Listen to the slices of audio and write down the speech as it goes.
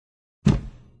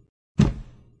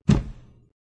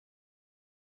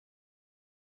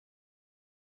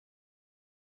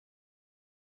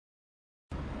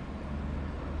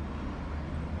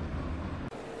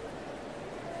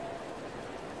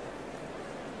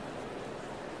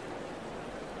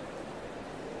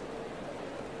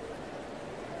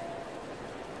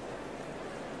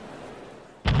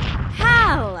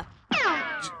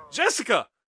Jessica!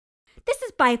 This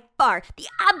is by far the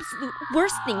absolute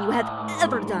worst thing you have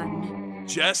ever done.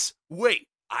 Jess, wait.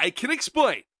 I can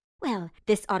explain. Well,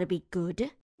 this ought to be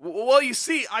good. Well, you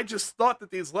see, I just thought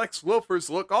that these Lex Loafers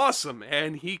look awesome,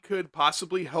 and he could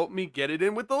possibly help me get it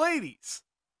in with the ladies.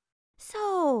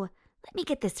 So, let me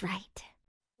get this right.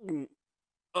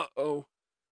 Uh-oh.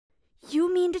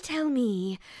 You mean to tell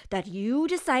me that you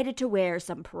decided to wear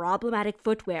some problematic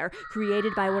footwear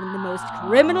created by one of the most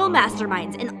criminal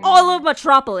masterminds in all of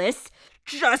Metropolis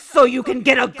just so you can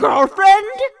get a girlfriend?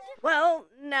 Well,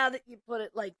 now that you put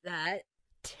it like that.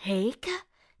 Take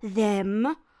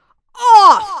them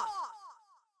off!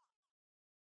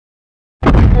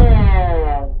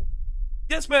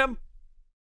 Yes, ma'am.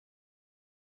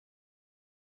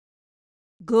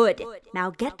 Good. Now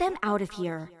get them out of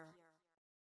here.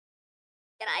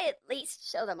 Can I at least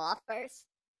show them off first?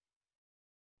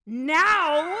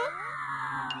 Now?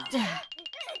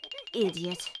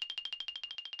 Idiot.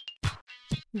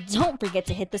 Don't forget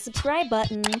to hit the subscribe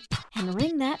button and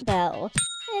ring that bell.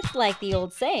 It's like the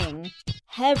old saying,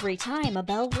 every time a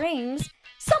bell rings,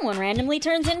 someone randomly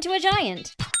turns into a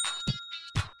giant.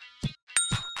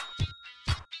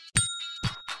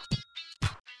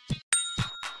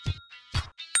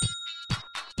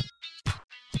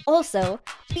 Also,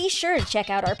 be sure to check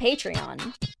out our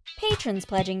Patreon. Patrons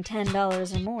pledging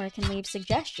 $10 or more can leave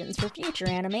suggestions for future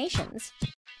animations.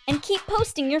 And keep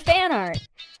posting your fan art!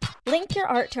 Link your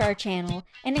art to our channel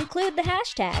and include the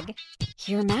hashtag.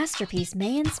 Your masterpiece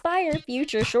may inspire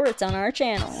future shorts on our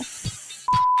channel.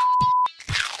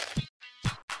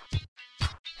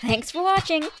 Thanks for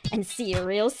watching, and see you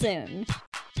real soon!